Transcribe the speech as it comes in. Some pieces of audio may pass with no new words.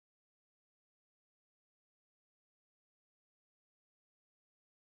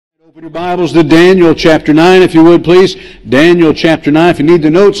Open your Bibles to Daniel chapter 9, if you would, please. Daniel chapter 9. If you need the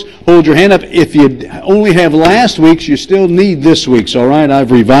notes, hold your hand up. If you only have last week's, you still need this week's, all right?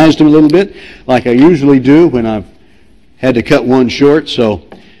 I've revised them a little bit, like I usually do when I've had to cut one short, so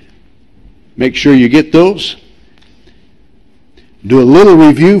make sure you get those. Do a little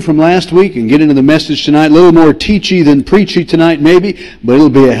review from last week and get into the message tonight. A little more teachy than preachy tonight maybe, but it'll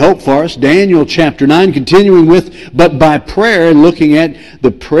be a help for us. Daniel chapter 9, continuing with, but by prayer, looking at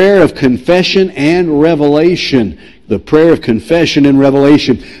the prayer of confession and revelation. The prayer of confession and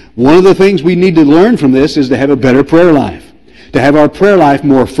revelation. One of the things we need to learn from this is to have a better prayer life. To have our prayer life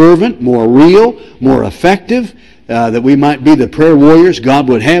more fervent, more real, more effective, that we might be the prayer warriors God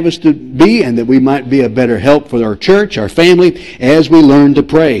would have us to be, and that we might be a better help for our church, our family, as we learn to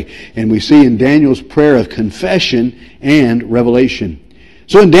pray. And we see in Daniel's prayer of confession and revelation.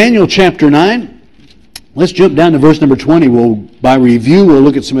 So in Daniel chapter 9, let's jump down to verse number 20. By review, we'll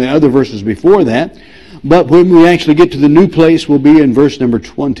look at some of the other verses before that. But when we actually get to the new place, we'll be in verse number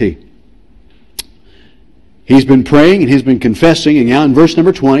 20. He's been praying and he's been confessing, and now in verse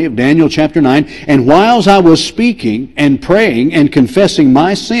number 20 of Daniel chapter 9, and whiles I was speaking and praying and confessing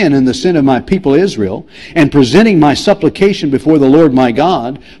my sin and the sin of my people Israel, and presenting my supplication before the Lord my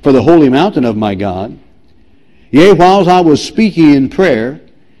God for the holy mountain of my God, yea, whiles I was speaking in prayer,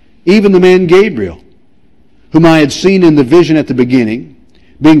 even the man Gabriel, whom I had seen in the vision at the beginning,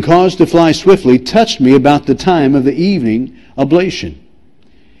 being caused to fly swiftly, touched me about the time of the evening oblation.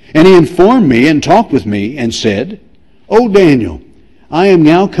 And he informed me and talked with me and said, O Daniel, I am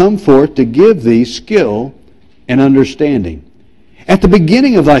now come forth to give thee skill and understanding. At the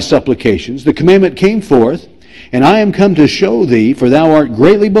beginning of thy supplications the commandment came forth, and I am come to show thee, for thou art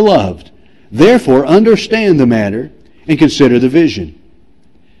greatly beloved. Therefore understand the matter and consider the vision.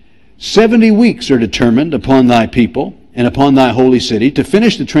 70 weeks are determined upon thy people and upon thy holy city to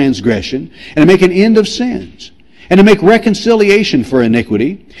finish the transgression and to make an end of sins, and to make reconciliation for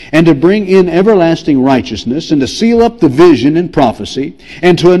iniquity, and to bring in everlasting righteousness, and to seal up the vision and prophecy,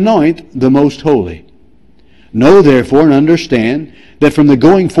 and to anoint the most holy. Know therefore and understand that from the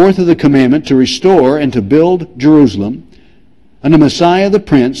going forth of the commandment to restore and to build Jerusalem unto Messiah the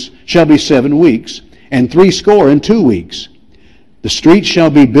Prince shall be 7 weeks, and 62 weeks. The street shall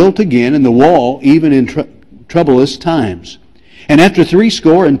be built again, and the wall even in troublous times. And after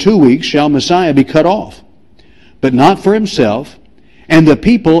 62 weeks shall Messiah be cut off, but not for himself, and the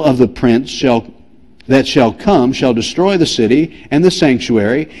people of the prince that shall come shall destroy the city and the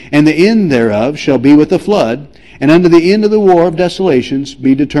sanctuary, and the end thereof shall be with the flood, and unto the end of the war of desolations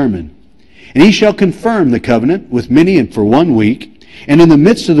be determined. And he shall confirm the covenant with many and for 1 week, and in the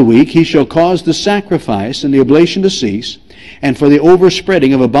midst of the week he shall cause the sacrifice and the oblation to cease, and for the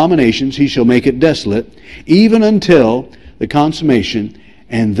overspreading of abominations he shall make it desolate, even until the consummation,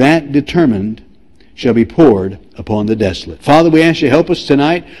 and that determined shall be poured upon the desolate. Father, we ask you to help us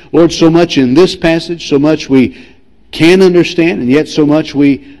tonight. Lord, so much in this passage, so much we can understand, and yet so much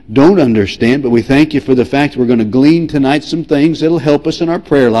we don't understand. But we thank you for the fact that we're going to glean tonight some things that will help us in our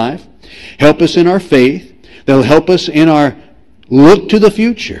prayer life, help us in our faith, that will help us in our look to the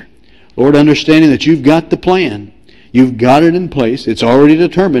future. Lord, understanding that you've got the plan. You've got it in place. It's already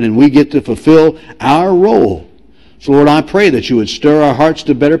determined, and we get to fulfill our role. So, Lord, I pray that you would stir our hearts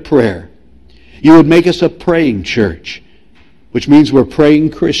to better prayer. You would make us a praying church, which means we're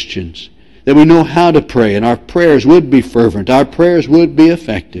praying Christians, that we know how to pray, and our prayers would be fervent, our prayers would be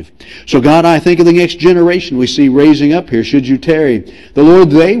effective. So God, I think of the next generation we see raising up here, should you tarry. The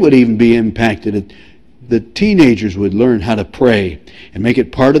Lord, they would even be impacted. The teenagers would learn how to pray and make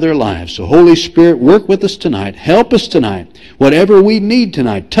it part of their lives. So Holy Spirit, work with us tonight. Help us tonight. Whatever we need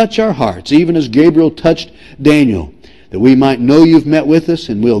tonight, touch our hearts, even as Gabriel touched Daniel, that we might know you've met with us,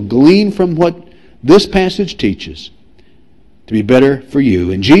 and we'll glean from what this passage teaches to be better for you.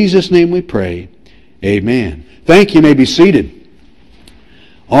 In Jesus' name we pray. Amen. Thank you. You may be seated.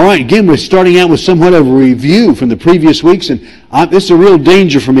 All right, again, we're starting out with somewhat of a review from the previous weeks, and this is a real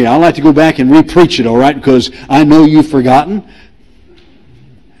danger for me. I like to go back and re-preach it, all right, because I know you've forgotten.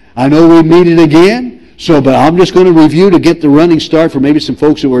 I know we need it again. But I'm just going to review to get the running start for maybe some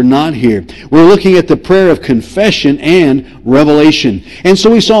folks that were not here. We're looking at the prayer of confession and revelation. And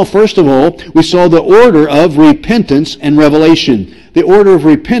so we saw, first of all, the order of repentance and revelation. The order of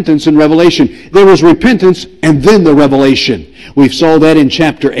repentance and revelation. There was repentance and then the revelation. We saw that in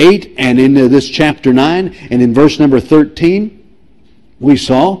chapter 8 and in this chapter 9 and in verse number 13. We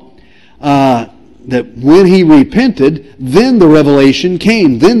saw that when he repented, then the revelation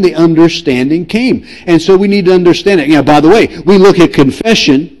came, then the understanding came. And so we need to understand it. Now, by the way, we look at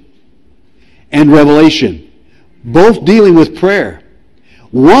confession and revelation, both dealing with prayer.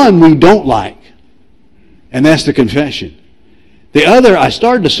 One we don't like, and that's the confession. The other, I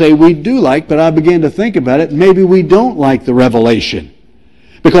started to say we do like, but I began to think about it. Maybe we don't like the revelation.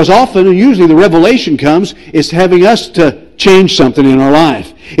 Because often, and usually the revelation comes, is having us to change something in our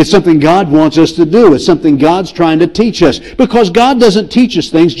life. It's something God wants us to do. It's something God's trying to teach us. Because God doesn't teach us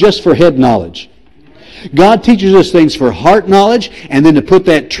things just for head knowledge. God teaches us things for heart knowledge, and then to put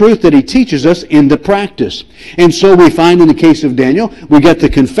that truth that He teaches us into practice. And so we find in the case of Daniel, we got the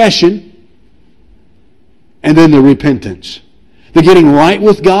confession, and then the repentance. The getting right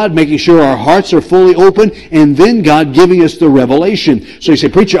with God, making sure our hearts are fully open, and then God giving us the revelation. So you say,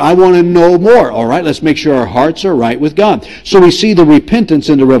 preacher, I want to know more. All right, let's make sure our hearts are right with God. So we see the repentance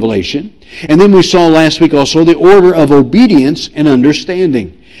in the revelation. And then we saw last week also the order of obedience and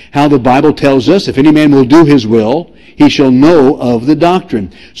understanding. How the Bible tells us, if any man will do his will, he shall know of the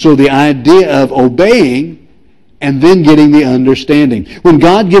doctrine. So the idea of obeying and then getting the understanding. When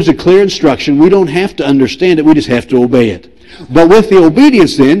God gives a clear instruction, we don't have to understand it, we just have to obey it. But with the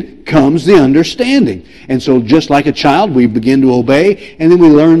obedience then comes the understanding. And so just like a child, we begin to obey, and then we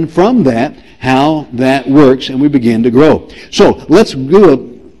learn from that how that works, and we begin to grow. So let's do a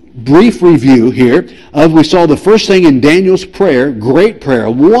brief review here of, we saw the first thing in Daniel's prayer, great prayer,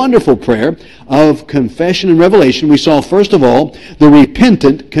 a wonderful prayer of confession and revelation. We saw first of all the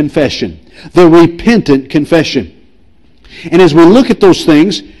repentant confession. The repentant confession. And as we look at those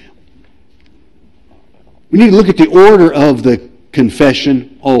things, we need to look at the order of the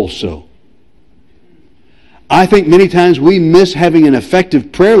confession also. I think many times we miss having an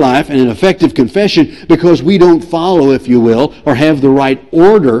effective prayer life and an effective confession because we don't follow, if you will, or have the right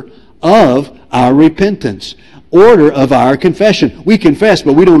order of our repentance, order of our confession. We confess,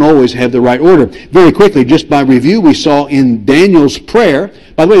 but we don't always have the right order. Very quickly, just by review, we saw in Daniel's prayer,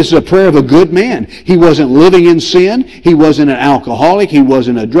 by the way, this is a prayer of a good man. He wasn't living in sin. He wasn't an alcoholic. He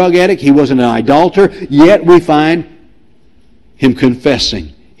wasn't a drug addict. He wasn't an idolater. Yet we find him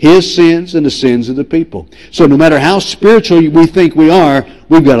confessing his sins and the sins of the people. So no matter how spiritual we think we are,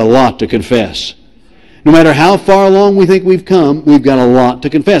 we've got a lot to confess. No matter how far along we think we've come, we've got a lot to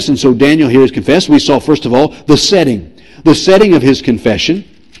confess. And so Daniel here is confessed. We saw, first of all, the setting of his confession.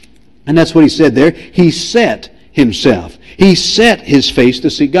 And that's what he said there. He set himself. He set his face to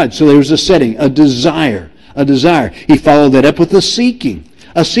seek God. So there was a setting, a desire. He followed that up with a seeking.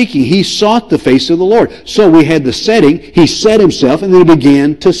 He sought the face of the Lord. So we had the setting. He set himself, and then he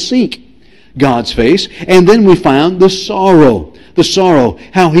began to seek God's face. And then we found the sorrow,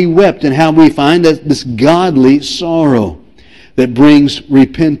 how he wept, and how we find that this godly sorrow that brings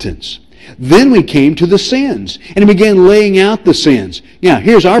repentance. Then we came to the sins, and he began laying out the sins. Now,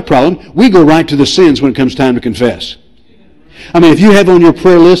 here's our problem. We go right to the sins when it comes time to confess. I mean, if you have on your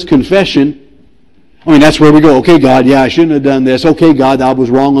prayer list confession, that's where we go. Okay, God, I shouldn't have done this. Okay, God, I was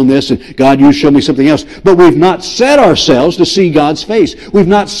wrong on this. And God, you show me something else. But we've not set ourselves to see God's face. We've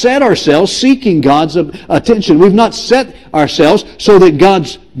not set ourselves seeking God's attention. We've not set ourselves so that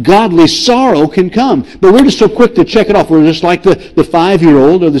God's godly sorrow can come. But we're just so quick to check it off. We're just like the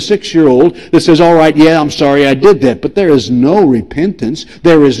 5-year-old or the 6-year-old that says, all right, I'm sorry I did that. But there is no repentance.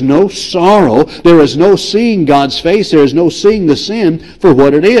 There is no sorrow. There is no seeing God's face. There is no seeing the sin for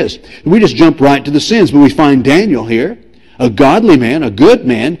what it is. We just jump right to the sins. But we find Daniel here, a godly man, a good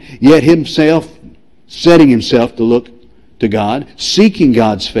man, yet himself setting himself to look to God, seeking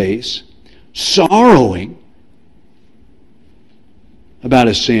God's face, sorrowing about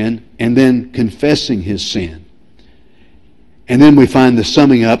his sin, and then confessing his sin. And then we find the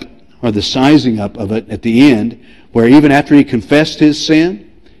summing up, or the sizing up of it at the end, where even after he confessed his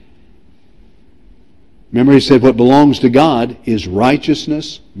sin, remember he said what belongs to God is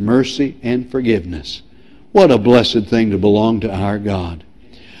righteousness, mercy, and forgiveness. What a blessed thing to belong to our God.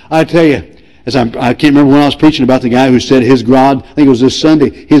 I tell you, I can't remember when I was preaching about the guy who said his God, I think it was this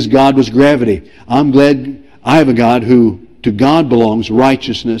Sunday, his God was gravity. I'm glad I have a God who, to God belongs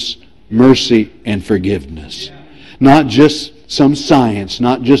righteousness, mercy, and forgiveness. Not just some science,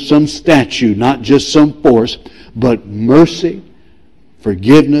 not just some statue, not just some force, but mercy,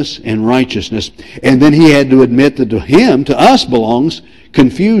 forgiveness, and righteousness. And then he had to admit that to us belongs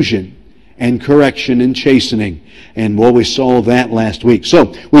confusion and correction and chastening. And we saw that last week.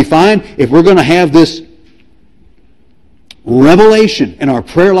 So we find if we're going to have this revelation and our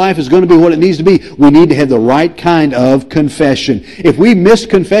prayer life is going to be what it needs to be, we need to have the right kind of confession. If we miss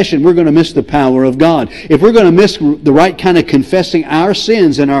confession, we're going to miss the power of God. If we're going to miss the right kind of confessing our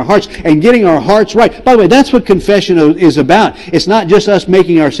sins in our hearts and getting our hearts right. By the way, that's what confession is about. It's not just us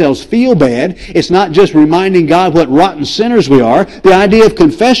making ourselves feel bad. It's not just reminding God what rotten sinners we are. The idea of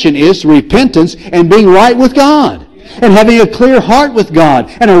confession is repentance and being right with God. and having a clear heart with God,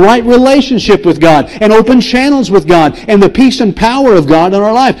 and a right relationship with God, and open channels with God, and the peace and power of God in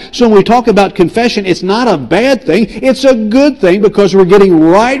our life. So when we talk about confession, it's not a bad thing. It's a good thing because we're getting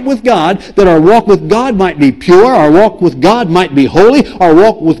right with God, that our walk with God might be pure, our walk with God might be holy, our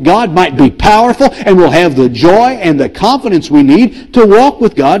walk with God might be powerful, and we'll have the joy and the confidence we need to walk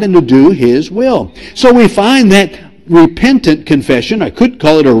with God and to do His will. So we find that repentant confession, I could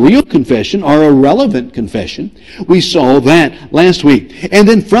call it a real confession or a relevant confession. We saw that last week. And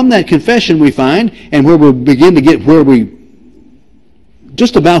then from that confession we find, and where we begin to get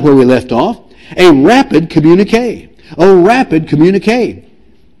just about where we left off, a rapid communique. A rapid communique.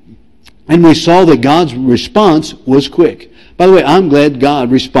 And we saw that God's response was quick. By the way, I'm glad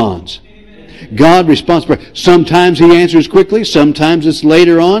God responds. God responds. Sometimes He answers quickly, sometimes it's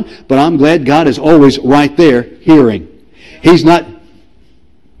later on, but I'm glad God is always right there hearing. He's not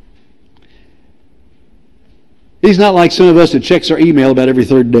like some of us that checks our email about every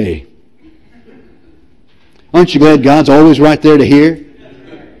third day. Aren't you glad God's always right there to hear?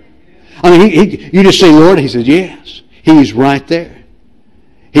 I mean, you just say, Lord, He says, yes. He's right there.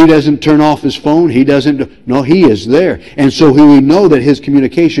 He doesn't turn off His phone. He doesn't. No, He is there. And so we know that His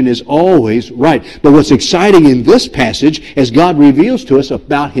communication is always right. But what's exciting in this passage, as God reveals to us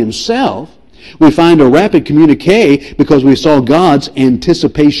about Himself, we find a rapid communique because we saw God's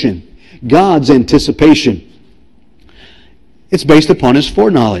anticipation. God's anticipation. It's based upon His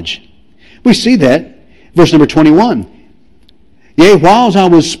foreknowledge. We see that. Verse number 21. Yea, whiles I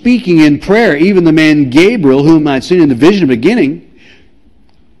was speaking in prayer, even the man Gabriel, whom I had seen in the vision of the beginning,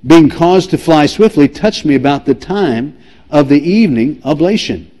 being caused to fly swiftly, touched me about the time of the evening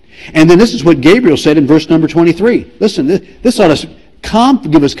oblation. And then this is what Gabriel said in verse number 23. Listen, this ought to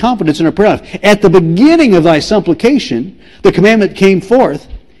give us confidence in our prayer life. At the beginning of thy supplication, the commandment came forth,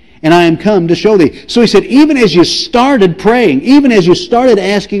 and I am come to show thee. So he said, even as you started praying, even as you started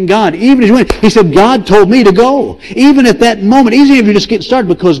asking God, even as you went, he said, God told me to go. Even at that moment, even if you just get started,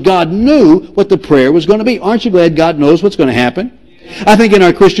 because God knew what the prayer was going to be. Aren't you glad God knows what's going to happen? I think in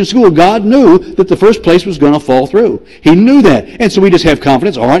our Christian school, God knew that the first place was going to fall through. He knew that. And so we just have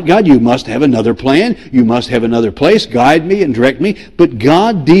confidence. All right, God, you must have another plan. You must have another place. Guide me and direct me. But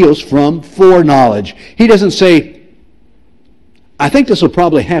God deals from foreknowledge. He doesn't say, I think this will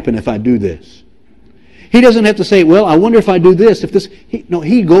probably happen if I do this. He doesn't have to say, well, I wonder if I do this, if this. He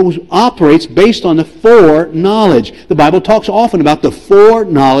operates based on the foreknowledge. The Bible talks often about the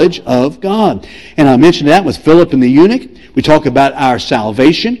foreknowledge of God. And I mentioned that with Philip and the eunuch. We talk about our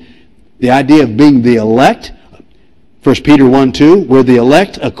salvation, the idea of being the elect. 1 Peter 1:2, we're the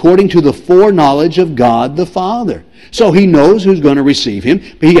elect according to the foreknowledge of God the Father. So He knows who's going to receive Him.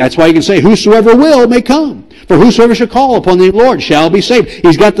 That's why He can say, whosoever will may come. For whosoever shall call upon the Lord shall be saved.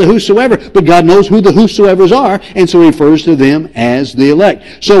 He's got the whosoever, but God knows who the whosoevers are, and so He refers to them as the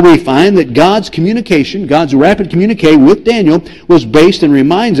elect. So we find that God's communication, God's rapid communique with Daniel, was based and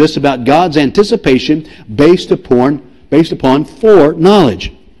reminds us about God's anticipation based upon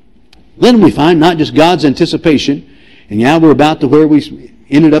foreknowledge. Then we find not just God's anticipation, and now we're about to where we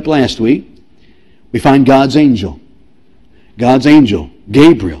ended up last week. We find God's angel. God's angel,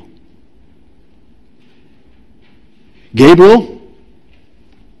 Gabriel. Gabriel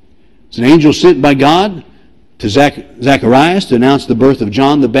is an angel sent by God to Zacharias to announce the birth of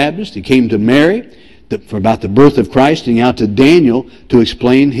John the Baptist. He came to Mary for about the birth of Christ, and out to Daniel to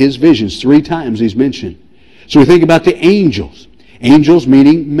explain his visions. 3 times he's mentioned. So we think about the angels. Angels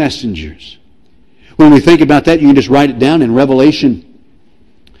meaning messengers. When we think about that, you can just write it down in Revelation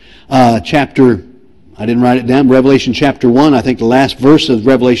chapter 1, I think the last verse of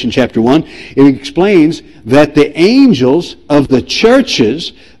Revelation chapter 1, it explains that the angels of the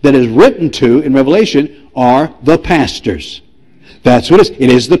churches that is written to in Revelation are the pastors. That's what it is. It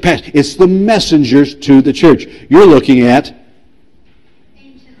is the pastor. It's the messengers to the church. You're looking at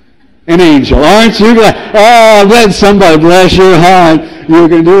an angel. Aren't you glad? Oh, I'm glad somebody, bless your heart, you were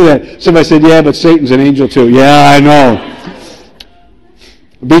going to do that. Somebody said, yeah, but Satan's an angel too. Yeah, I know.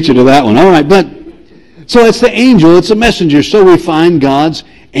 Beat you to that one. All right, but so it's the angel, it's a messenger. So we find God's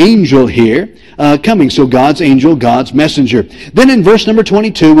angel here coming. So God's angel, God's messenger. Then in verse number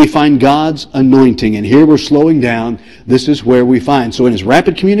 22, we find God's anointing. And here we're slowing down. This is where we find. So in his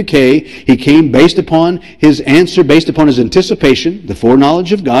rapid communique, he came based upon his answer, based upon his anticipation, the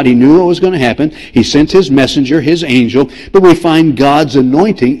foreknowledge of God. He knew what was going to happen. He sent his messenger, his angel. But we find God's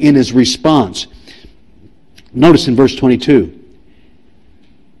anointing in his response. Notice in verse 22.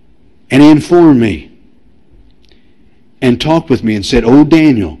 And he informed me and talked with me and said, O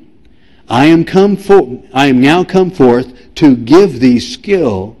Daniel, I am now come forth to give thee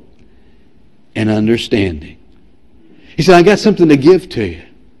skill and understanding. He said, I got something to give to you.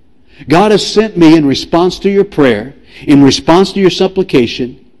 God has sent me in response to your prayer, in response to your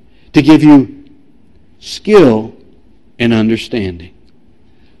supplication, to give you skill and understanding.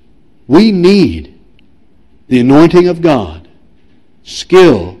 We need the anointing of God,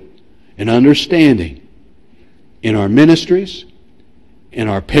 skill and understanding in our ministries, in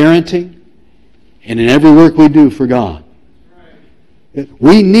our parenting, and in every work we do for God.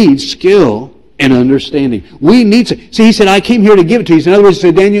 We need skill and understanding. We need to. See, he said, I came here to give it to you. In other words, he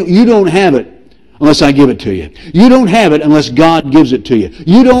said, Daniel, you don't have it unless I give it to you. You don't have it unless God gives it to you.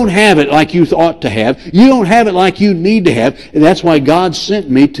 You don't have it like you ought to have. You don't have it like you need to have. And that's why God sent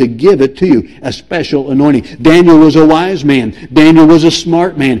me to give it to you, a special anointing. Daniel was a wise man. Daniel was a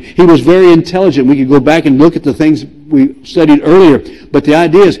smart man. He was very intelligent. We could go back and look at the things we studied earlier. But the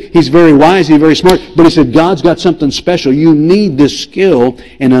idea is, he's very wise, he's very smart. But he said, God's got something special. You need this skill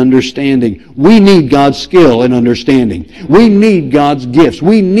and understanding. We need God's skill and understanding. We need God's gifts.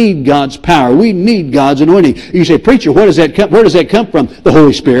 We need God's power. We need God's anointing. You say, preacher, where does that come from? The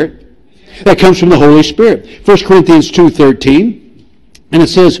Holy Spirit. That comes from the Holy Spirit. 1 Corinthians 2:13. And it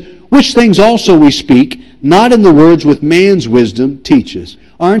says, which things also we speak, not in the words with man's wisdom teaches.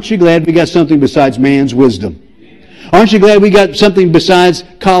 Aren't you glad we got something besides man's wisdom? Aren't you glad we got something besides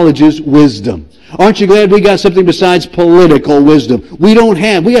college's wisdom? Aren't you glad we got something besides political wisdom? We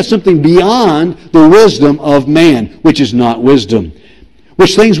got something beyond the wisdom of man, which is not wisdom.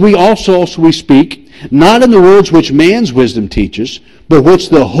 Which things we also we speak, not in the words which man's wisdom teaches, but which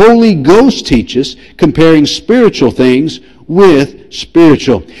the Holy Ghost teaches, comparing spiritual things with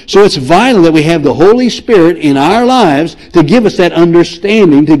spiritual. So it's vital that we have the Holy Spirit in our lives to give us that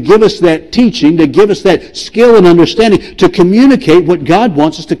understanding, to give us that teaching, to give us that skill and understanding, to communicate what God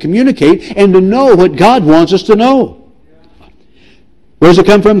wants us to communicate and to know what God wants us to know. Where does it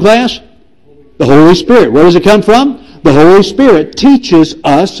come from, class? The Holy Spirit. Where does it come from? The Holy Spirit teaches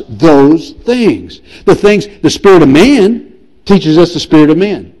us those things. The Spirit of man teaches us the Spirit of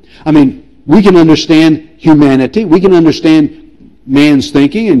man. I mean, we can understand humanity. We can understand man's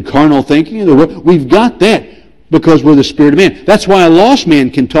thinking and carnal thinking. We've got that because we're the spirit of man. That's why a lost man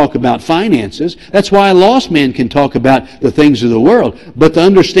can talk about finances. That's why a lost man can talk about the things of the world. But to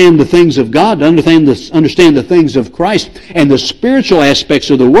understand the things of God, to understand the things of Christ and the spiritual aspects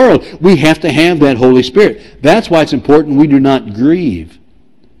of the world, we have to have that Holy Spirit. That's why it's important we do not grieve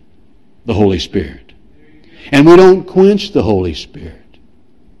the Holy Spirit. And we don't quench the Holy Spirit.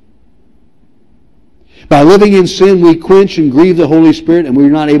 By living in sin, we quench and grieve the Holy Spirit, and we're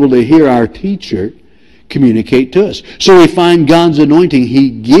not able to hear our teacher communicate to us. So we find God's anointing. He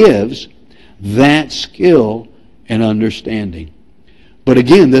gives that skill and understanding. But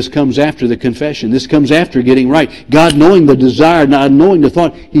again, this comes after the confession. This comes after getting right. God knowing the desire, not knowing the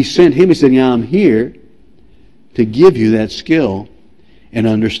thought, He sent Him. He said, yeah, I'm here to give you that skill and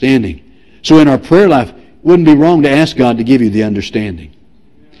understanding. So in our prayer life, it wouldn't be wrong to ask God to give you the understanding.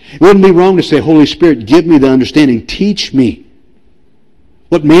 It wouldn't be wrong to say, Holy Spirit, give me the understanding. Teach me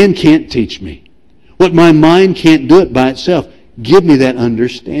what man can't teach me. What my mind can't do it by itself. Give me that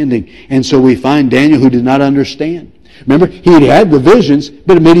understanding. And so we find Daniel who did not understand. Remember, he had the visions,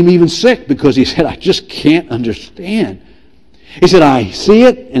 but it made him even sick because he said, I just can't understand. He said, I see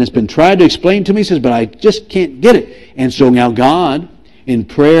it, and it's been tried to explain to me. He says, but I just can't get it. And so now God, in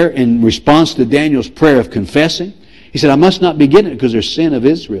prayer, in response to Daniel's prayer of confessing, he said, I must not be getting it because there's sin of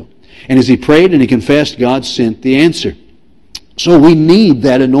Israel. And as he prayed and he confessed, God sent the answer. So we need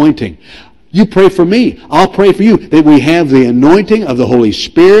that anointing. You pray for me. I'll pray for you that we have the anointing of the Holy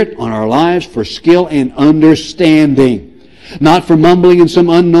Spirit on our lives for skill and understanding. Not for mumbling in some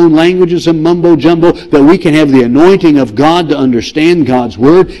unknown languages, some mumbo-jumbo, that we can have the anointing of God to understand God's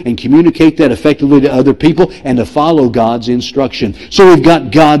Word and communicate that effectively to other people and to follow God's instruction. So we've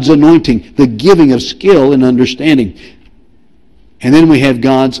got God's anointing, the giving of skill and understanding. And then we have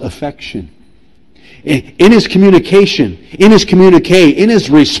God's affection. In His communication, in His communique, in His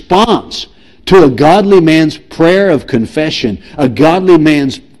response to a godly man's prayer of confession, a godly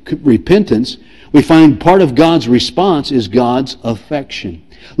man's repentance, we find part of God's response is God's affection.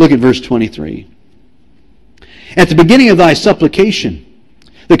 Look at verse 23. At the beginning of thy supplication,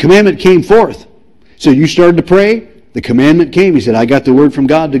 the commandment came forth. So you started to pray, the commandment came. He said, I got the word from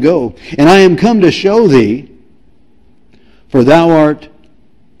God to go. And I am come to show thee, for thou art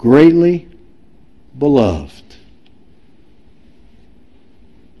greatly beloved.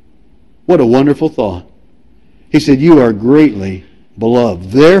 What a wonderful thought. He said, you are greatly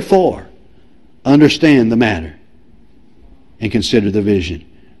beloved. Therefore, understand the matter and consider the vision.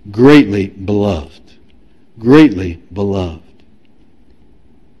 Greatly beloved. Greatly beloved.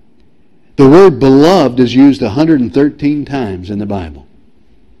 The word beloved is used 113 times in the Bible.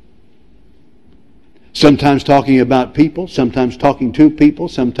 Sometimes talking about people, sometimes talking to people,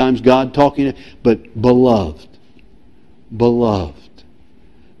 sometimes God talking, but beloved. Beloved.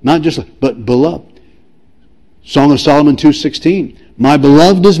 Not just, but beloved. Song of Solomon 2:16. My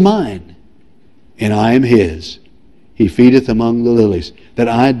beloved is mine, and I am his. He feedeth among the lilies. That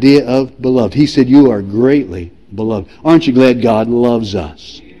idea of beloved. He said, you are greatly beloved. Aren't you glad God loves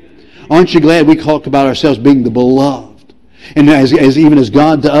us? Aren't you glad we talk about ourselves being the beloved? And even as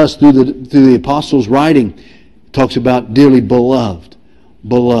God to us through the apostles' writing talks about dearly beloved,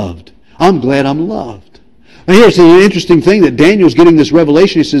 beloved. I'm glad I'm loved. And here's the interesting thing that Daniel's getting this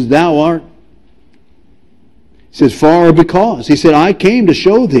revelation. He says, thou art. He says, for or because. He said, I came to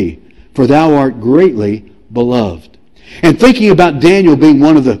show thee, for thou art greatly beloved. And thinking about Daniel being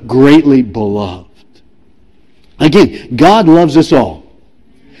one of the greatly beloved. Again, God loves us all.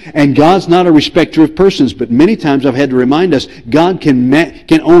 And God's not a respecter of persons, but many times I've had to remind us, God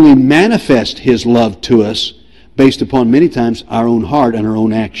can only manifest His love to us based upon many times our own heart and our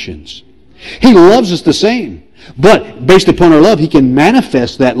own actions. He loves us the same. But based upon our love, He can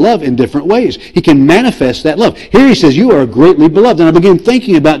manifest that love in different ways. He can manifest that love. Here He says, you are greatly beloved. And I began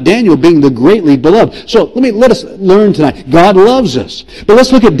thinking about Daniel being the greatly beloved. So let us learn tonight. God loves us. But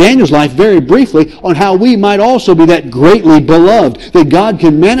let's look at Daniel's life very briefly on how we might also be that greatly beloved. That God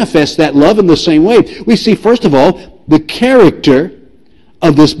can manifest that love in the same way. We see, first of all, the character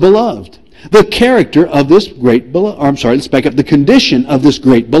of this beloved. The character of this great beloved. Let's back up. The condition of this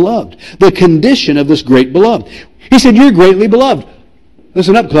great beloved. The condition of this great beloved. He said, you're greatly beloved.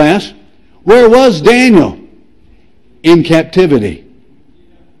 Listen up, class. Where was Daniel? In captivity.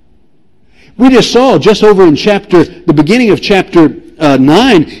 We just saw just over in the beginning of chapter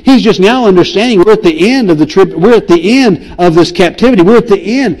 9, he's just now understanding we're at the end of the trip. We're at the end of this captivity. We're at the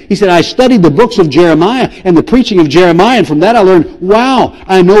end. He said, I studied the books of Jeremiah and the preaching of Jeremiah, and from that I learned, wow,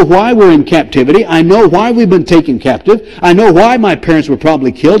 I know why we're in captivity. I know why we've been taken captive. I know why my parents were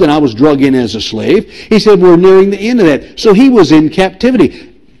probably killed and I was drug in as a slave. He said, we're nearing the end of that. So he was in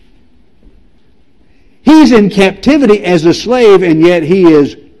captivity. He's in captivity as a slave, and yet he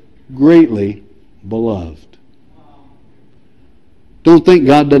is greatly beloved. Don't think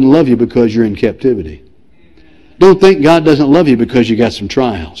God doesn't love you because you're in captivity. Don't think God doesn't love you because you got some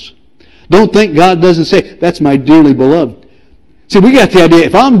trials. Don't think God doesn't say, that's my dearly beloved. See, we got the idea,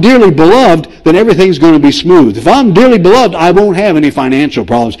 if I'm dearly beloved, then everything's going to be smooth. If I'm dearly beloved, I won't have any financial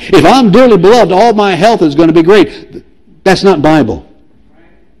problems. If I'm dearly beloved, all my health is going to be great. That's not Bible.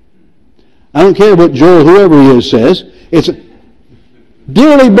 I don't care what Joel, whoever he is, says. It's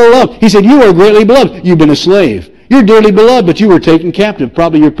dearly beloved. He said, you are greatly beloved. You've been a slave. You're dearly beloved, but you were taken captive.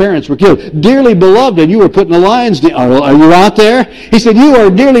 Probably your parents were killed. Dearly beloved, and you were put in the lion's den. Are you out there? He said, you are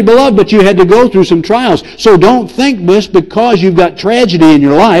dearly beloved, but you had to go through some trials. So don't think just because you've got tragedy in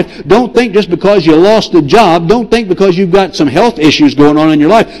your life. Don't think just because you lost a job. Don't think because you've got some health issues going on in your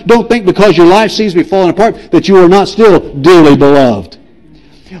life. Don't think because your life seems to be falling apart that you are not still dearly beloved.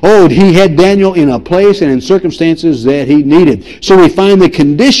 Oh, he had Daniel in a place and in circumstances that he needed. So we find the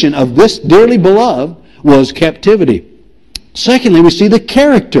condition of this dearly beloved was captivity. Secondly, we see the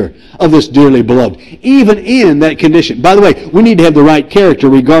character of this dearly beloved, even in that condition. By the way, we need to have the right character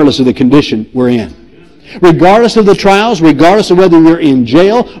regardless of the condition we're in. Regardless of the trials, regardless of whether you're in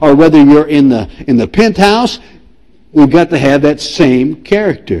jail or whether you're in the penthouse, we've got to have that same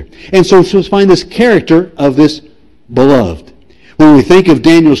character. And so let's find this character of this beloved. When we think of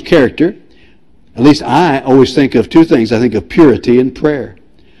Daniel's character, at least I always think of two things. I think of purity and prayer.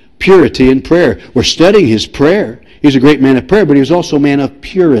 Purity and prayer. We're studying his prayer. He's a great man of prayer, but he was also a man of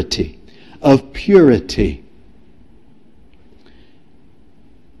purity. Of purity.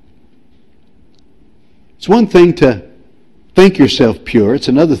 It's one thing to think yourself pure. It's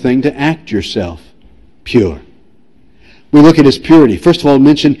another thing to act yourself pure. We look at his purity. First of all,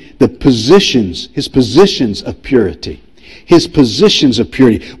 mention the positions, his positions of purity. His positions of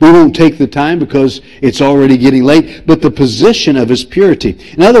purity. We won't take the time because it's already getting late, but the position of his purity.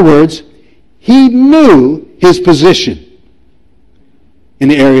 In other words, he knew his position in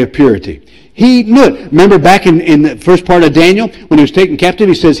the area of purity. He knew it. Remember back in the first part of Daniel, when he was taken captive,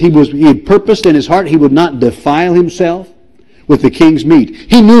 he says he had purposed in his heart he would not defile himself with the king's meat.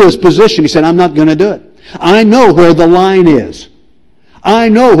 He knew his position. He said, I'm not going to do it. I know where the line is. I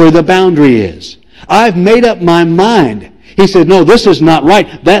know where the boundary is. I've made up my mind. He said, no, this is not right.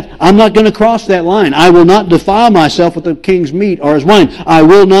 I'm not going to cross that line. I will not defile myself with the king's meat or his wine. I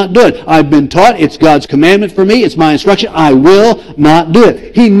will not do it. I've been taught it's God's commandment for me. It's my instruction. I will not do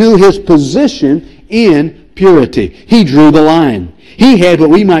it. He knew his position in purity. He drew the line. He had what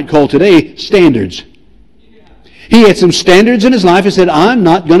we might call today standards. He had some standards in his life and said, I'm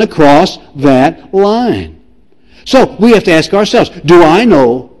not going to cross that line. So we have to ask ourselves, do I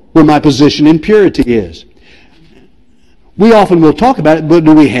know where my position in purity is? We often will talk about it, but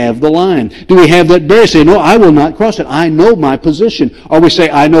do we have the line? Do we have that barrier? Say, no, I will not cross it. I know my position. Or we say,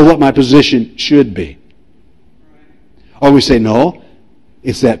 I know what my position should be. Or we say, no,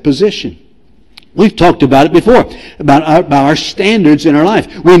 it's that position. We've talked about it before, about our standards in our life.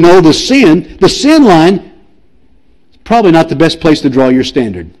 We know the sin line is probably not the best place to draw your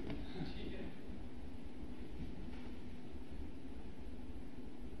standard.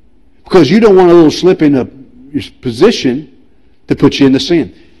 Because you don't want a little slip in your position to put you in the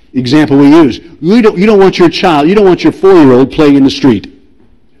sin. The example we use, you don't want your child, you don't want your 4-year-old playing in the street.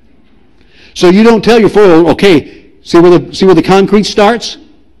 So you don't tell your 4-year-old, okay, see where the concrete starts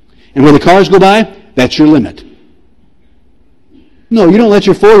and where the cars go by? That's your limit. No, you don't let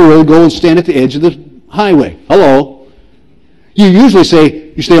your 4-year-old go and stand at the edge of the highway. Hello. You usually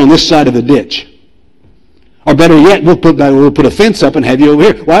say, you stay on this side of the ditch. Or better yet, we'll put a fence up and have you over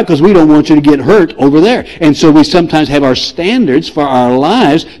here. Why? Because we don't want you to get hurt over there. And so we sometimes have our standards for our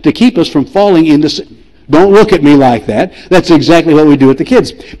lives to keep us from falling into sin. Don't look at me like that. That's exactly what we do with the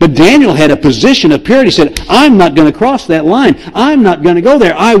kids. But Daniel had a position of purity. He said, I'm not going to cross that line. I'm not going to go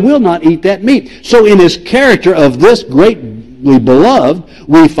there. I will not eat that meat. So in his character of this greatly beloved,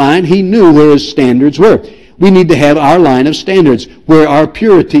 we find he knew where his standards were. We need to have our line of standards where our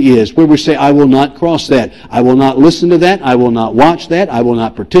purity is, where we say, I will not cross that. I will not listen to that. I will not watch that. I will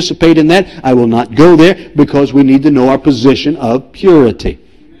not participate in that. I will not go there, because we need to know our position of purity.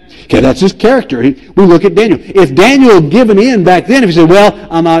 Okay, that's his character. We look at Daniel. If Daniel had given in back then, if he said, well,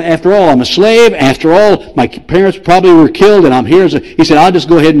 after all, I'm a slave. After all, my parents probably were killed and I'm here. He said, I'll just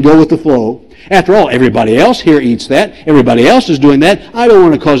go ahead and go with the flow. After all, everybody else here eats that. Everybody else is doing that. I don't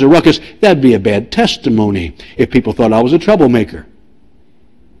want to cause a ruckus. That'd be a bad testimony if people thought I was a troublemaker.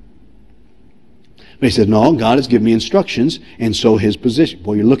 But he said, no, God has given me instructions, and so his position.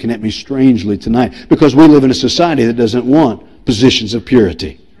 Boy, you're looking at me strangely tonight, because we live in a society that doesn't want positions of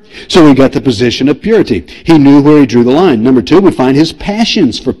purity. So he got the position of purity. He knew where he drew the line. Number 2, we find his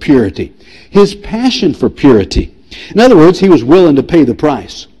passions for purity. His passion for purity. In other words, he was willing to pay the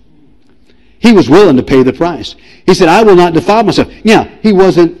price. He was willing to pay the price. He said, I will not defile myself. Now, he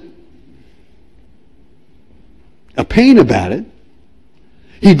wasn't a pain about it.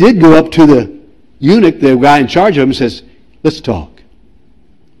 He did go up to the eunuch, the guy in charge of him, and says, let's talk.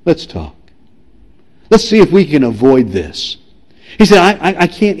 Let's talk. Let's see if we can avoid this. He said, I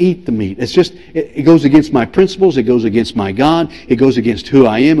can't eat the meat. It's just, it goes against my principles. It goes against my God. It goes against who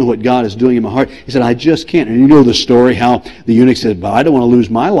I am and what God is doing in my heart. He said, I just can't. And you know the story, how the eunuch said, well, I don't want to lose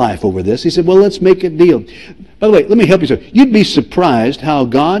my life over this. He said, well, let's make a deal. By the way, let me help you, sir. You'd be surprised how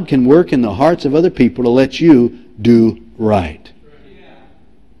God can work in the hearts of other people to let you do right.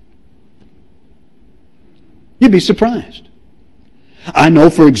 You'd be surprised. I know,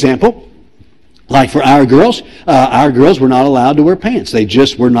 for example, like for our girls were not allowed to wear pants. They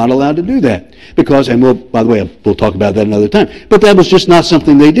just were not allowed to do that. Because, and by the way, we'll talk about that another time. But that was just not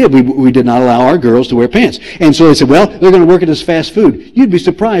something they did. We did not allow our girls to wear pants. And so they said, well, they're going to work at this fast food. You'd be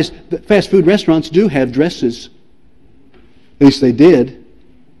surprised that fast food restaurants do have dresses. At least they did.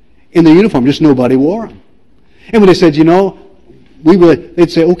 In the uniform, just nobody wore them. And when they said, they'd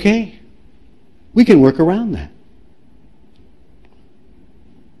say, okay, we can work around that.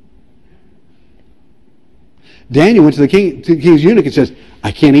 Daniel went to the king's eunuch and says,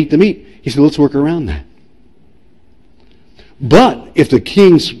 I can't eat the meat. He said, let's work around that. But if the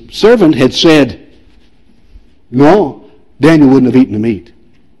king's servant had said, no, Daniel wouldn't have eaten the meat.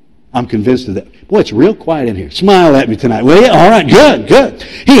 I'm convinced of that. Boy, it's real quiet in here. Smile at me tonight, will you? All right, good.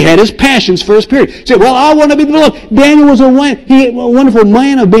 He had his passions for his purity. He said, well, I want to be beloved. Daniel was a wonderful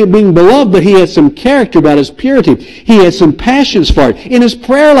man of being beloved, but he had some character about his purity. He had some passions for it. In his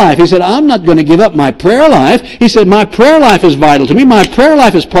prayer life, he said, I'm not going to give up my prayer life. He said, my prayer life is vital to me. My prayer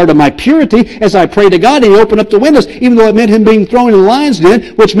life is part of my purity as I pray to God. And he opened up the windows, even though it meant him being thrown in the lion's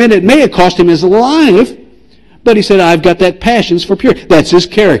den, which meant it may have cost him his life. But he said, I've got that passions for purity. That's his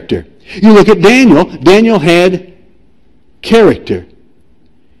character. You look at Daniel. Daniel had character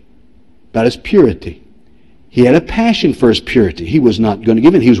about his purity. He had a passion for his purity. He was not going to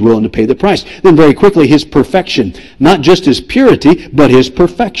give in. He was willing to pay the price. Then very quickly, his perfection. Not just his purity, but his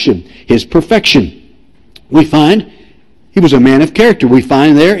perfection. His perfection. We find he was a man of character. We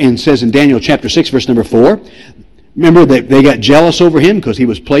find there, and it says in Daniel chapter 6, verse number 4, remember they got jealous over him because he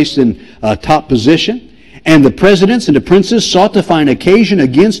was placed in a top position. And the presidents and the princes sought to find occasion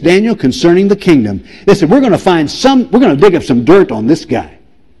against Daniel concerning the kingdom. They said, we're going to dig up some dirt on this guy.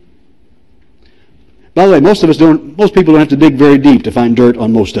 By the way, most people don't have to dig very deep to find dirt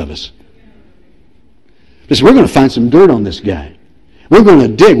on most of us. They said, we're going to find some dirt on this guy. We're going to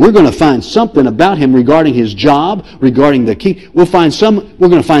dig. We're going to find something about him regarding his job, regarding the king. We're going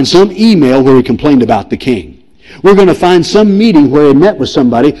to find some email where he complained about the king. We're going to find some meeting where he met with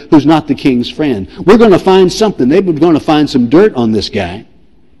somebody who's not the king's friend. We're going to find something. They were going to find some dirt on this guy.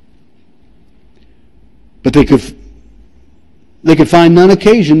 But they could find none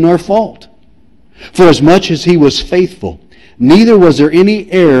occasion nor fault. For as much as he was faithful, neither was there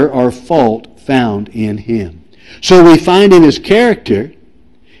any error or fault found in him. So we find in his character,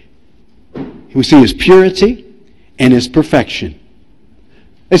 we see his purity and his perfection.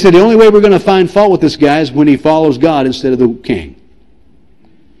 They said the only way we're going to find fault with this guy is when he follows God instead of the king.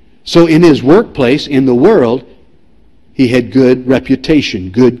 So in his workplace, in the world, he had good reputation,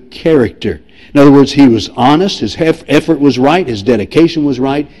 good character. In other words, he was honest, his effort was right, his dedication was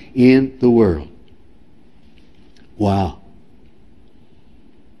right in the world. Wow.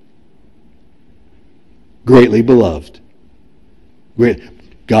 Greatly beloved.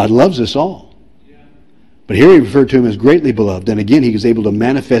 God loves us all. But here he referred to him as greatly beloved. And again, he was able to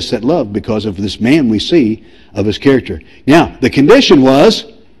manifest that love because of this man we see of his character. Now, the condition was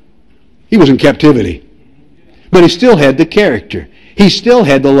he was in captivity. But he still had the character. He still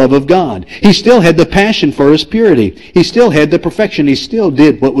had the love of God. He still had the passion for his purity. He still had the perfection. He still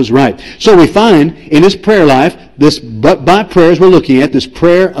did what was right. So we find in his prayer life, by prayers we're looking at, this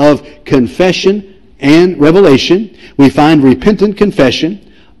prayer of confession and revelation. We find repentant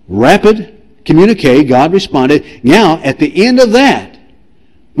confession, rapid communique, God responded. Now, at the end of that,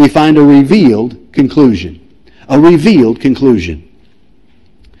 we find a revealed conclusion. A revealed conclusion.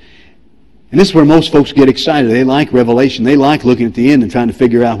 And this is where most folks get excited. They like revelation. They like looking at the end and trying to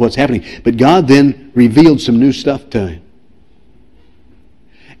figure out what's happening. But God then revealed some new stuff to him.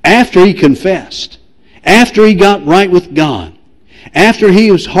 After he confessed, after he got right with God, after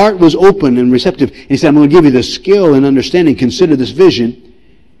his heart was open and receptive, and he said, I'm going to give you the skill and understanding. Consider this vision.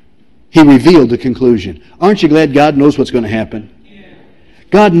 He revealed the conclusion. Aren't you glad God knows what's going to happen?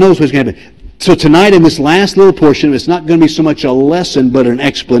 God knows what's going to happen. So tonight in this last little portion, it's not going to be so much a lesson, but an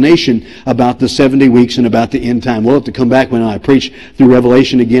explanation about the 70 weeks and about the end time. We'll have to come back when I preach through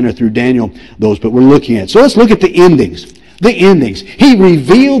Revelation again or through Daniel, but we're looking at. So let's look at the endings. The endings. He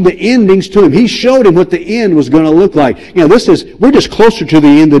revealed the endings to him. He showed him what the end was going to look like. You know, we're just closer to the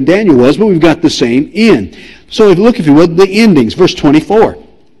end than Daniel was, but we've got the same end. So look, if you would, the endings. Verse 24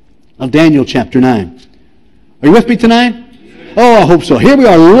 of Daniel chapter 9. Are you with me tonight? Oh, I hope so. Here we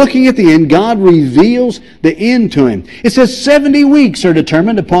are looking at the end. God reveals the end to him. It says, 70 weeks are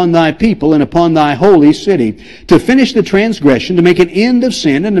determined upon thy people and upon thy holy city to finish the transgression, to make an end of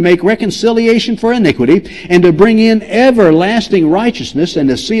sin, and to make reconciliation for iniquity, and to bring in everlasting righteousness, and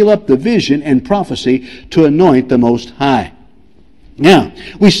to seal up the vision and prophecy, to anoint the Most High. Now,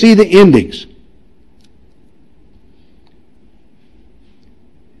 we see the endings.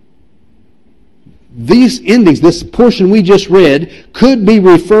 These endings, this portion we just read, could be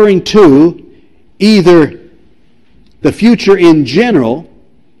referring to either the future in general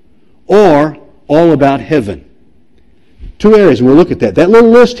or all about heaven. Two areas, and we'll look at that. That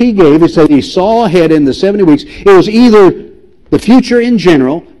little list he gave, he said he saw ahead in the 70 weeks. It was either the future in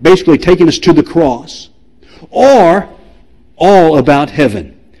general, basically taking us to the cross, or all about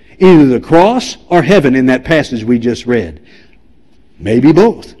heaven. Either the cross or heaven in that passage we just read. Maybe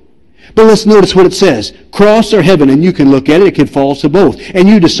both. But let's notice what it says. Cross or heaven, and you can look at it. It could fall to both. And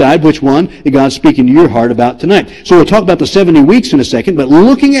you decide which one that God's speaking to your heart about tonight. So we'll talk about the 70 weeks in a second, but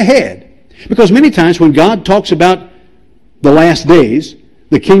looking ahead. Because many times when God talks about the last days,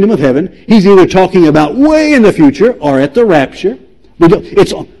 the kingdom of heaven, He's either talking about way in the future or at the rapture.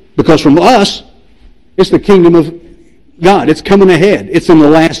 Because from us, it's the kingdom of God. It's coming ahead. It's in the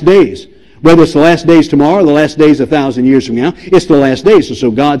last days. Whether it's the last days tomorrow or the last days 1,000 years from now, it's the last days. And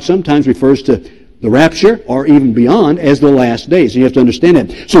so God sometimes refers to the rapture or even beyond as the last days. You have to understand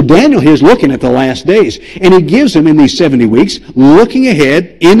that. So Daniel here is looking at the last days. And he gives them in these 70 weeks, looking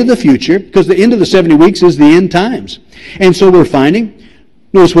ahead into the future, because the end of the 70 weeks is the end times. And so we're finding,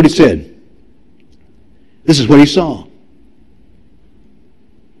 notice what he said. This is what he saw.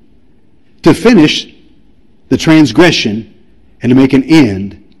 To finish the transgression and to make an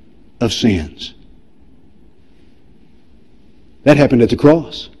end of sins. That happened at the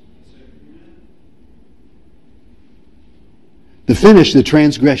cross. To finish the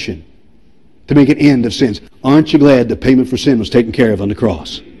transgression, to make an end of sins. Aren't you glad the payment for sin was taken care of on the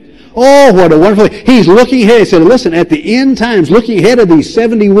cross? Oh, what a wonderful thing. He's looking ahead. He said, listen, at the end times, looking ahead of these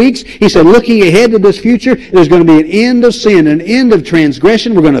 70 weeks, he said, looking ahead to this future, there's going to be an end of sin, an end of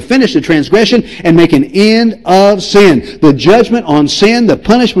transgression. We're going to finish the transgression and make an end of sin. The judgment on sin, the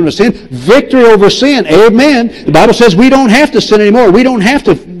punishment of sin, victory over sin. Amen. The Bible says we don't have to sin anymore. We don't have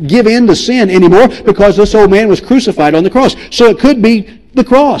to give in to sin anymore because this old man was crucified on the cross. So it could be the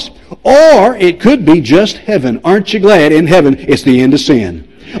cross. Or it could be just heaven. Aren't you glad in heaven it's the end of sin?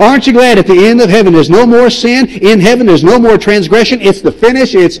 Aren't you glad at the end of heaven there's no more sin? In heaven there's no more transgression. It's the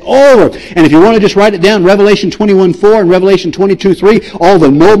finish. It's over. And if you want to just write it down, Revelation 21:4 and Revelation 22:3, all the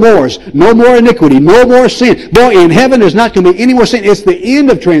no mores, no more iniquity, no more sin. Boy, in heaven there's not going to be any more sin. It's the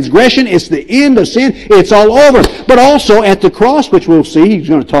end of transgression. It's the end of sin. It's all over. But also at the cross, which we'll see, he's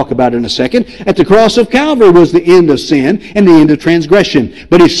going to talk about in a second, at the cross of Calvary was the end of sin and the end of transgression.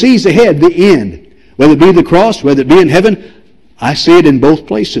 But he sees ahead the end. Whether it be the cross, whether it be in heaven, I see it in both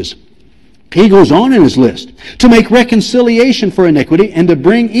places. He goes on in his list. To make reconciliation for iniquity and to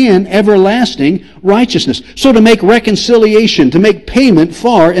bring in everlasting righteousness. So to make reconciliation, to make payment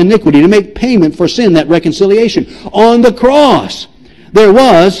for iniquity, to make payment for sin, that reconciliation. On the cross, there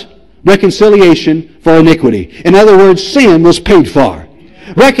was reconciliation for iniquity. In other words, sin was paid for.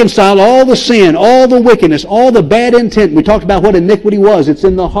 Reconcile all the sin, all the wickedness, all the bad intent. We talked about what iniquity was. It's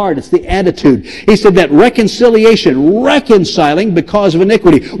in the heart. It's the attitude. He said that reconciliation, reconciling because of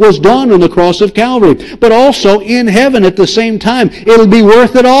iniquity, was done on the cross of Calvary. But also in heaven at the same time. It'll be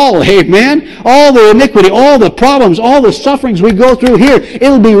worth it all. Amen? All the iniquity, all the problems, all the sufferings we go through here,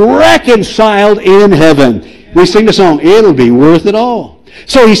 it'll be reconciled in heaven. We sing the song, it'll be worth it all.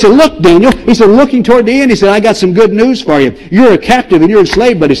 So he said, look, Daniel, he said, looking toward the end, he said, I got some good news for you. You're a captive and you're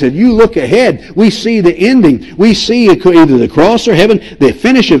enslaved, but he said, you look ahead. We see the ending. We see either the cross or heaven, the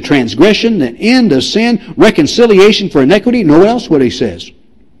finish of transgression, the end of sin, reconciliation for iniquity. Know else what he says.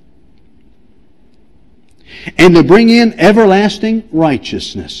 And to bring in everlasting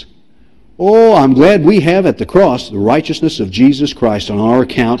righteousness. Oh, I'm glad we have at the cross the righteousness of Jesus Christ on our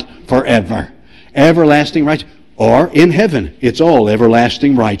account forever. Everlasting righteousness. Or in heaven, it's all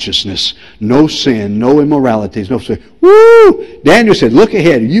everlasting righteousness. No sin, no immoralities, no sin. Woo! Daniel said, look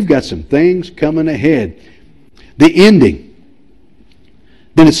ahead. You've got some things coming ahead. The ending.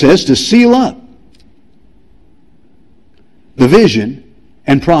 Then it says to seal up the vision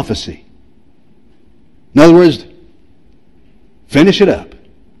and prophecy. In other words, finish it up.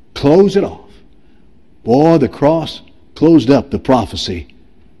 Close it off. Boy, the cross closed up the prophecy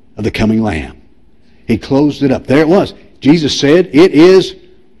of the coming Lamb. He closed it up. There it was. Jesus said, it is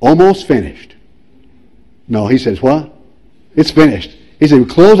almost finished. No, he says, what? It's finished. He said,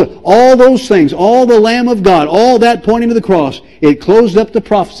 close it. All those things, all the Lamb of God, all that pointing to the cross, it closed up the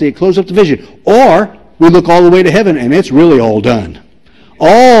prophecy, it closed up the vision. Or, we look all the way to heaven, and it's really all done.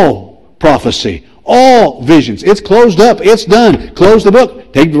 All prophecy, all visions. It's closed up. It's done. Close the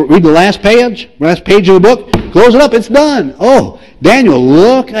book. Read the last page of the book. Close it up. It's done. Oh, Daniel,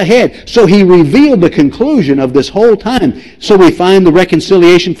 look ahead. So he revealed the conclusion of this whole time. So we find the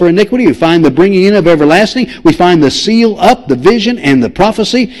reconciliation for iniquity. We find the bringing in of everlasting. We find the seal up, the vision, and the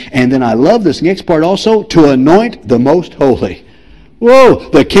prophecy. And then I love this next part also, to anoint the most holy. Whoa,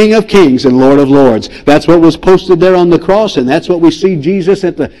 the King of Kings and Lord of Lords. That's what was posted there on the cross, and that's what we see Jesus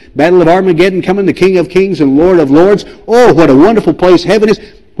at the Battle of Armageddon coming, the King of Kings and Lord of Lords. Oh, what a wonderful place heaven is.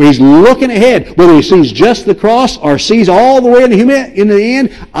 Where he's looking ahead, whether he sees just the cross or sees all the way into the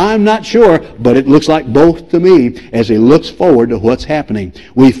end, I'm not sure, but it looks like both to me as he looks forward to what's happening.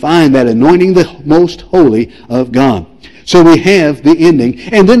 We find that anointing the most holy of God. So we have the ending,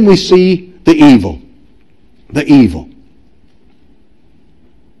 and then we see the evil. The evil.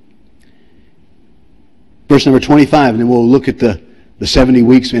 Verse number 25, and then we'll look at the 70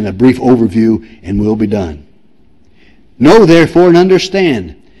 weeks in a brief overview, and we'll be done. Know therefore and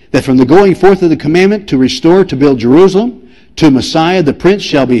understand that from the going forth of the commandment to restore, to build Jerusalem, to Messiah the Prince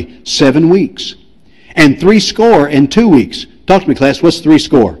shall be 7 weeks, and 62 weeks. Talk to me, class. What's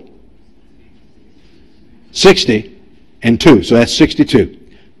 60? 60 and 2, so that's 62.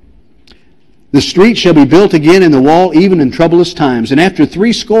 The street shall be built again in the wall, even in troublous times, and after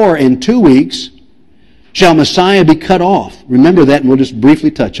 62 weeks shall Messiah be cut off. Remember that, and we'll just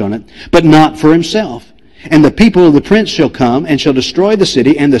briefly touch on it. But not for himself. And the people of the prince shall come, and shall destroy the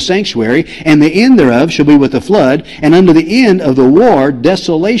city and the sanctuary, and the end thereof shall be with a flood, and unto the end of the war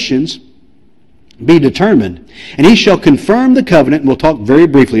desolations be determined. And he shall confirm the covenant, and we'll talk very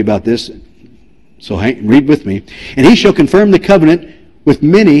briefly about this, so read with me. And he shall confirm the covenant with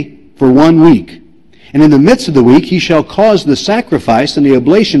many for 1 week. And in the midst of the week he shall cause the sacrifice and the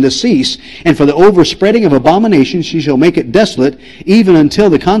oblation to cease, and for the overspreading of abominations he shall make it desolate, even until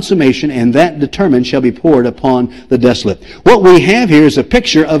the consummation, and that determined shall be poured upon the desolate. What we have here is a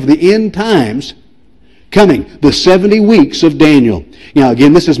picture of the end times coming, the 70 weeks of Daniel. Now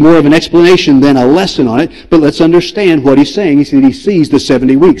again, this is more of an explanation than a lesson on it, but let's understand what he's saying. He said he sees the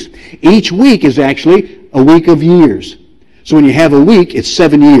 70 weeks. Each week is actually a week of years. So when you have a week, it's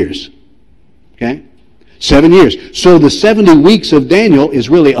 7 years. Okay? 7 years. So the 70 weeks of Daniel is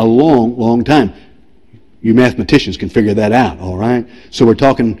really a long, long time. You mathematicians can figure that out, all right? So we're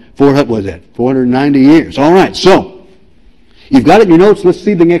talking, 490 years. All right, so you've got it in your notes. Let's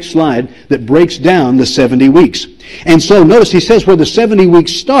see the next slide that breaks down the 70 weeks. And so notice he says where the 70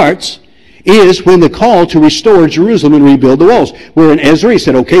 weeks starts is when the call to restore Jerusalem and rebuild the walls. Where in Ezra he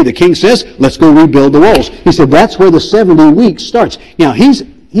said, okay, the king says, let's go rebuild the walls. He said that's where the 70 weeks starts. Now he's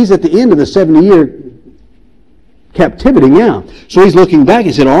at the end of the 70-year captivity now. So he's looking back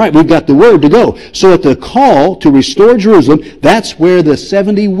and said, all right, we've got the word to go. So at the call to restore Jerusalem, that's where the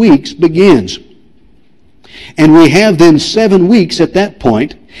 70 weeks begins. And we have then 7 weeks at that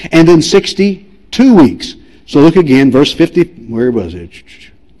point, and then 62 weeks. So look again, verse 50, where was it?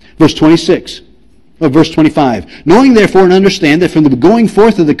 Verse 26, or verse 25. Knowing therefore and understand that from the going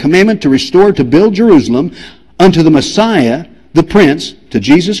forth of the commandment to restore, to build Jerusalem, unto the Messiah, the Prince, to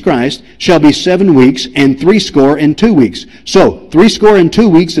Jesus Christ, shall be 7 weeks and 62 weeks. So, 62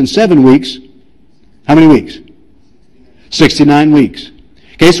 weeks and 7 weeks, how many weeks? 69 weeks.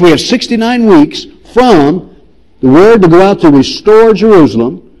 Okay, so we have 69 weeks from the word to go out to restore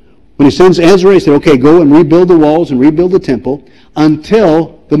Jerusalem. When he sends Ezra, he said, okay, go and rebuild the walls and rebuild the temple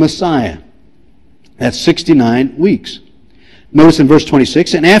until the Messiah. That's 69 weeks. Notice in verse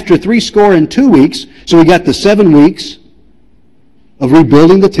 26, and after 62 weeks, so we got the 7 weeks of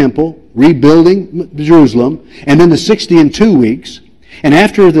rebuilding the temple, rebuilding Jerusalem, and then the 62 weeks. And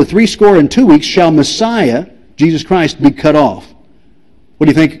after the 62 weeks shall Messiah, Jesus Christ, be cut off. What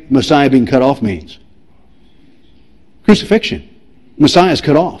do you think Messiah being cut off means? Crucifixion. Messiah is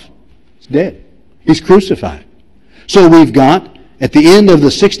cut off. He's dead. He's crucified. So we've got, at the end of the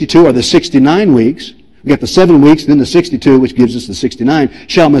 62 or the 69 weeks, we've got the 7 weeks, then the 62, which gives us the 69,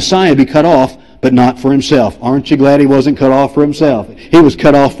 shall Messiah be cut off, but not for himself. Aren't you glad he wasn't cut off for himself? He was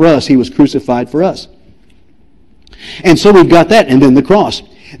cut off for us. He was crucified for us. And so we've got that, and then the cross.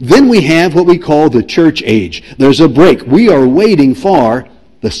 Then we have what we call the church age. There's a break. We are waiting for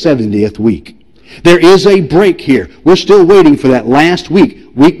the 70th week. There is a break here. We're still waiting for that last week.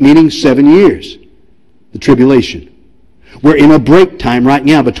 Week meaning 7 years. The tribulation. We're in a break time right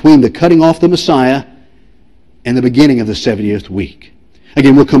now between the cutting off the Messiah and the beginning of the 70th week.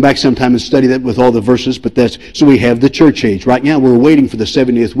 Again, we'll come back sometime and study that with all the verses, but so we have the church age. Right now, we're waiting for the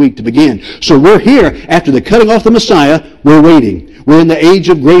 70th week to begin. So we're here, after the cutting off the Messiah, we're waiting. We're in the age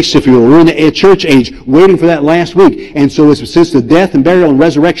of grace, if you will. We're in the church age, waiting for that last week. And so since the death and burial and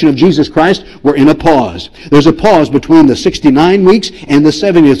resurrection of Jesus Christ, we're in a pause. There's a pause between the 69 weeks and the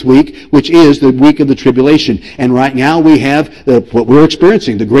 70th week, which is the week of the tribulation. And right now we have what we're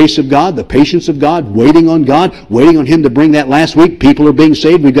experiencing, the grace of God, the patience of God, waiting on Him to bring that last week. People are being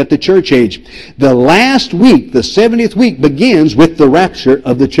saved. We've got the church age. The last week, the 70th week, begins with the rapture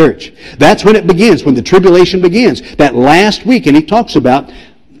of the church. That's when it begins, when the tribulation begins. That last week, and he talks about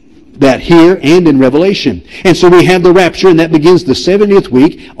that here and in Revelation. And so we have the rapture, and that begins the 70th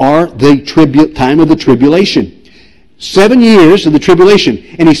week, or the time of the tribulation. 7 years of the tribulation.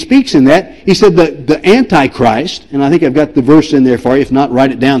 And he speaks in that. He said the Antichrist, and I think I've got the verse in there for you. If not,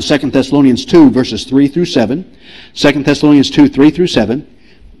 write it down. 2 Thessalonians 2, verses 3 through 7. 2 Thessalonians 2, 3 through 7.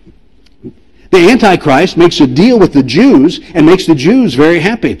 The Antichrist makes a deal with the Jews and makes the Jews very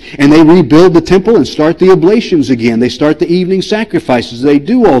happy. And they rebuild the temple and start the oblations again. They start the evening sacrifices. They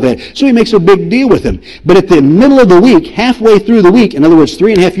do all that. So he makes a big deal with them. But at the middle of the week, halfway through the week, in other words,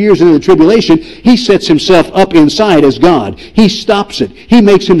 3.5 years into the tribulation, he sets himself up inside as God. He stops it. He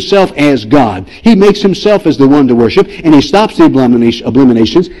makes himself as God. He makes himself as the one to worship, and he stops the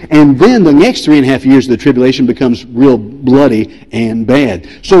abominations. And then the next 3.5 years of the tribulation becomes real bloody and bad.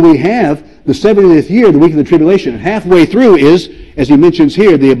 So we have the 70th year, the week of the tribulation. Halfway through is, as he mentions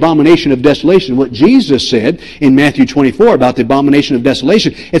here, the abomination of desolation. What Jesus said in Matthew 24 about the abomination of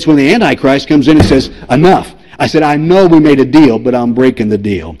desolation, it's when the Antichrist comes in and says, enough. I said, I know we made a deal, but I'm breaking the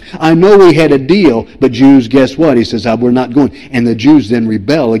deal. I know we had a deal, but Jews, guess what? He says, we're not going. And the Jews then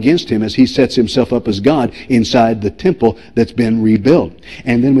rebel against him as he sets himself up as God inside the temple that's been rebuilt.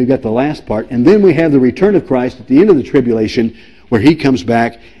 And then we've got the last part. And then we have the return of Christ at the end of the tribulation, where He comes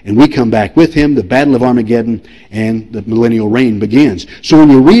back and we come back with Him, the Battle of Armageddon, and the millennial reign begins. So when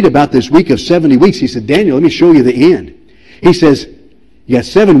you read about this week of 70 weeks, He said, Daniel, let me show you the end. He says, you got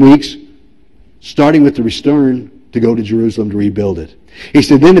 7 weeks, starting with the return to go to Jerusalem to rebuild it. He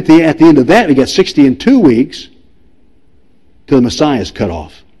said, then at the end of that, we got 62 weeks till the Messiah is cut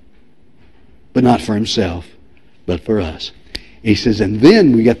off. But not for Himself, but for us. He says, and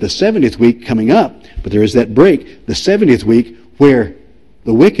then we got the 70th week coming up, but there is that break, the 70th week, where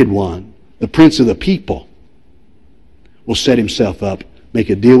the wicked one, the prince of the people, will set himself up,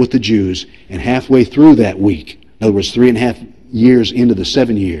 make a deal with the Jews, and halfway through that week, in other words, 3.5 years into the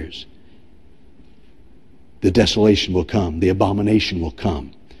 7 years, the desolation will come, the abomination will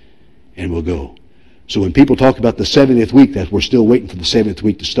come, and will go. So when people talk about the 70th week, that we're still waiting for the 70th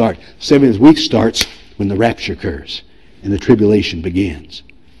week to start. The 70th week starts when the rapture occurs and the tribulation begins.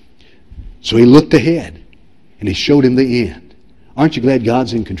 So He looked ahead and He showed him the end. Aren't you glad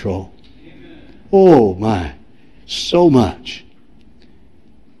God's in control? Amen. Oh my, so much.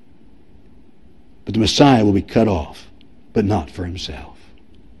 But the Messiah will be cut off, but not for Himself.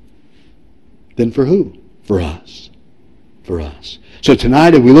 Then for who? For us. For us. So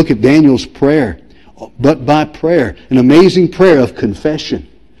tonight, if we look at Daniel's prayer, but by prayer, an amazing prayer of confession.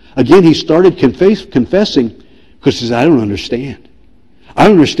 Again, he started confessing because he says, I don't understand. I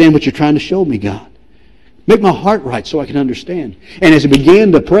don't understand what you're trying to show me, God. Make my heart right so I can understand. And as he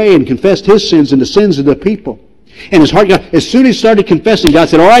began to pray and confessed his sins and the sins of the people, and his heart got, as soon as he started confessing, God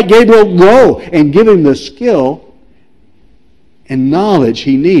said, all right, Gabriel, go, and give him the skill and knowledge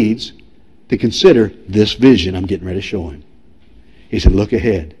he needs to consider this vision I'm getting ready to show him. He said, look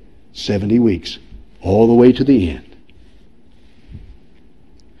ahead, 70 weeks, all the way to the end.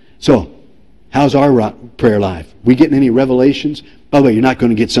 So, how's our prayer life? We getting any revelations? By the way, you're not going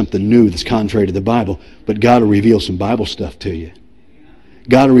to get something new that's contrary to the Bible, but God will reveal some Bible stuff to you.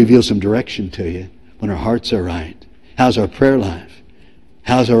 God will reveal some direction to you when our hearts are right. How's our prayer life?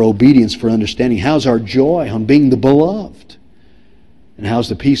 How's our obedience for understanding? How's our joy on being the beloved? And how's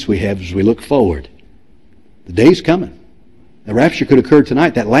the peace we have as we look forward? The day's coming. The rapture could occur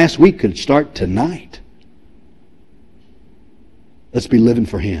tonight. That last week could start tonight. Let's be living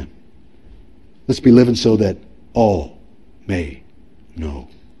for Him. Let's be living so that all may know.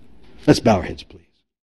 Let's bow our heads, please.